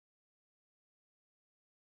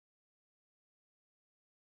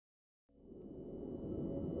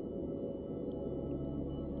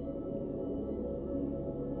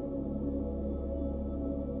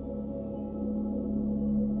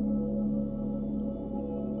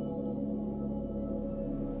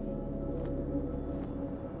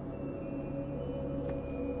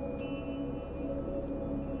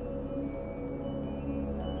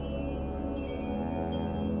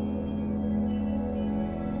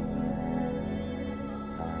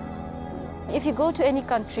If you go to any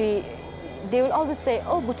country, they will always say,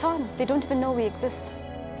 oh, Bhutan, they don't even know we exist.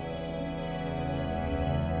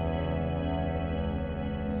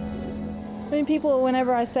 I mean, people,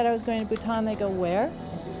 whenever I said I was going to Bhutan, they go, where?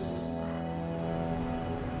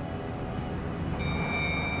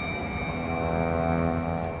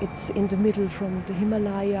 It's in the middle from the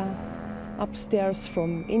Himalaya, upstairs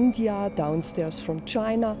from India, downstairs from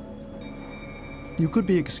China. You could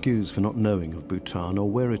be excused for not knowing of Bhutan or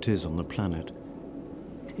where it is on the planet.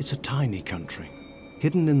 It's a tiny country,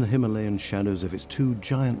 hidden in the Himalayan shadows of its two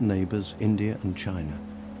giant neighbours, India and China.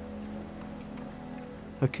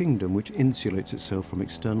 A kingdom which insulates itself from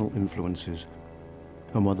external influences,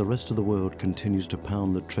 and while the rest of the world continues to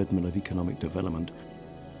pound the treadmill of economic development,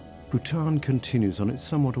 Bhutan continues on its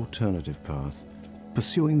somewhat alternative path,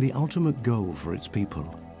 pursuing the ultimate goal for its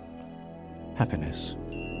people: happiness.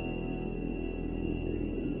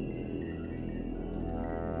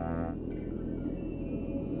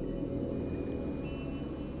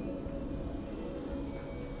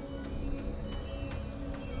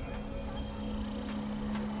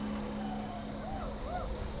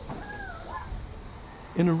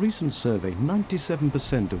 In a recent survey,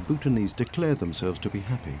 97% of Bhutanese declare themselves to be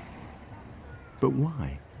happy. But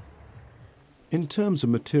why? In terms of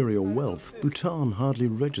material wealth, Bhutan hardly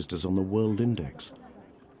registers on the World Index.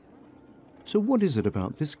 So what is it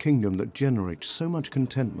about this kingdom that generates so much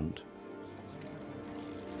contentment?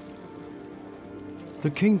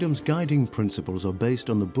 The kingdom's guiding principles are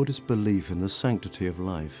based on the Buddhist belief in the sanctity of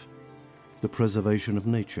life, the preservation of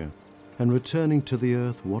nature, and returning to the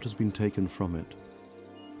earth what has been taken from it.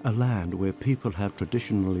 A land where people have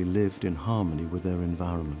traditionally lived in harmony with their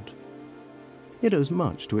environment. It owes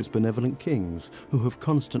much to its benevolent kings, who have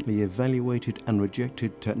constantly evaluated and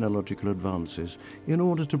rejected technological advances in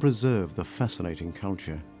order to preserve the fascinating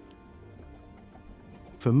culture.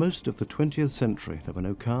 For most of the 20th century, there were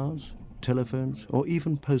no cars, telephones, or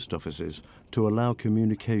even post offices to allow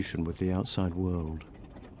communication with the outside world.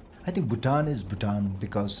 I think Bhutan is Bhutan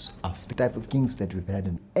because of the type of kings that we've had.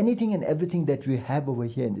 And anything and everything that we have over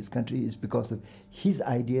here in this country is because of his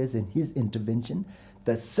ideas and his intervention,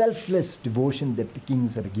 the selfless devotion that the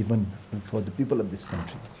kings have given for the people of this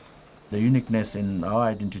country. The uniqueness in our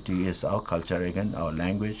identity is our culture again, our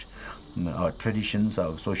language, our traditions,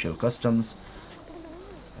 our social customs.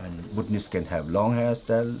 And Bhutanese can have long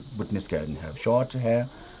hairstyle, Bhutanese can have short hair.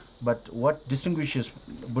 But what distinguishes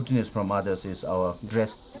Bhutanese from others is our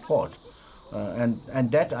dress code.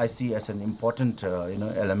 And that I see as an important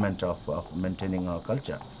element of maintaining our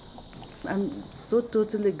culture. I'm so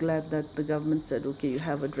totally glad that the government said, okay, you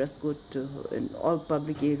have a dress code in all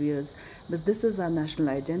public areas, but this is our national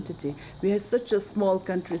identity. We are such a small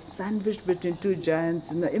country sandwiched between two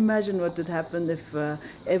giants. Imagine what would happen if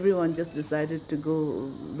everyone just decided to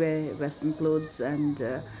go wear Western clothes, and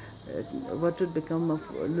what would become of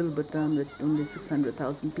little Bhutan with only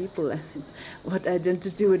 600,000 people? I mean, what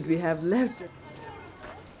identity would we have left?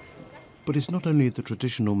 But it's not only the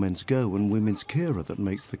traditional men's go and women's kira that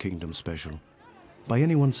makes the kingdom special. By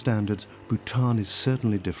anyone's standards, Bhutan is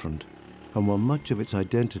certainly different. And while much of its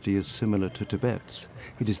identity is similar to Tibet's,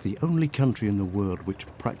 it is the only country in the world which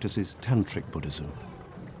practices tantric Buddhism,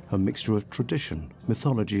 a mixture of tradition,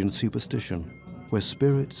 mythology and superstition, where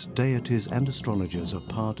spirits, deities and astrologers are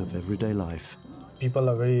part of everyday life. People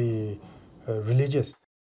are very religious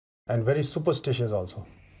and very superstitious also.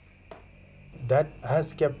 That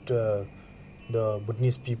has kept the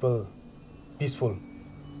Bhutanese people peaceful.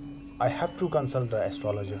 I have to consult an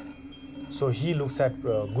astrologer. So he looks at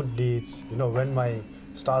good deeds, when my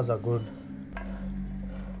stars are good.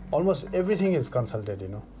 Almost everything is consulted,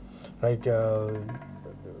 Like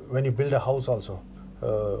when you build a house also.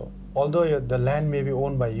 Although the land may be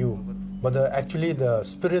owned by you, but actually the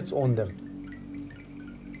spirits own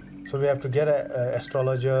them. So we have to get an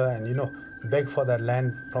astrologer and, beg for that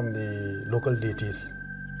land from the local deities.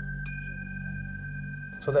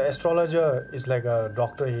 So the astrologer is like a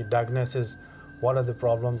doctor. He diagnoses what are the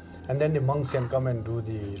problems, and then the monks can come and do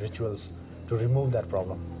the rituals to remove that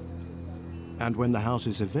problem. And when the house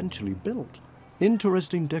is eventually built,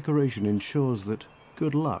 interesting decoration ensures that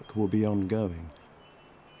good luck will be ongoing.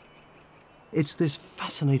 It's this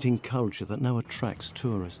fascinating culture that now attracts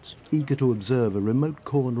tourists, eager to observe a remote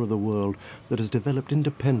corner of the world that has developed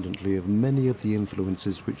independently of many of the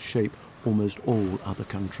influences which shape almost all other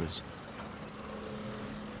countries.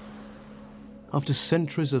 After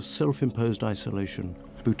centuries of self-imposed isolation,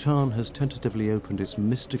 Bhutan has tentatively opened its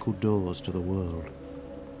mystical doors to the world,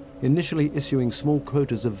 initially issuing small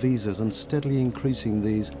quotas of visas and steadily increasing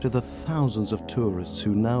these to the thousands of tourists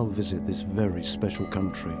who now visit this very special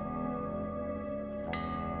country.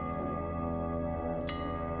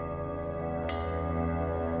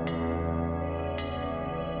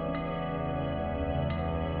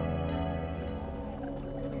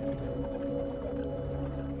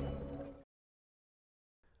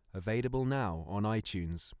 available now on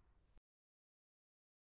iTunes.